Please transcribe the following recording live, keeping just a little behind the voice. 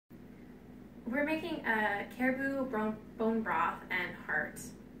we're making a caribou bone broth and heart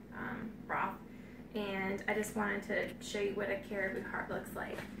broth, and I just wanted to show you what a caribou heart looks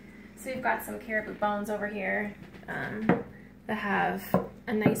like. So we've got some caribou bones over here that have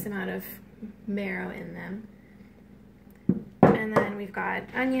a nice amount of marrow in them. And then we've got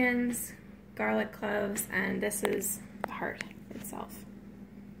onions, garlic cloves, and this is the heart itself.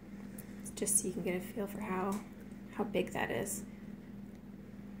 Just so you can get a feel for how big that is.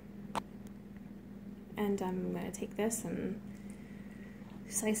 And I'm going to take this and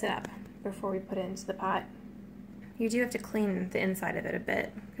slice it up before we put it into the pot. You do have to clean the inside of it a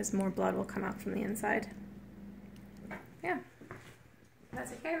bit because more blood will come out from the inside. Yeah,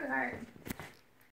 that's a caribou heart.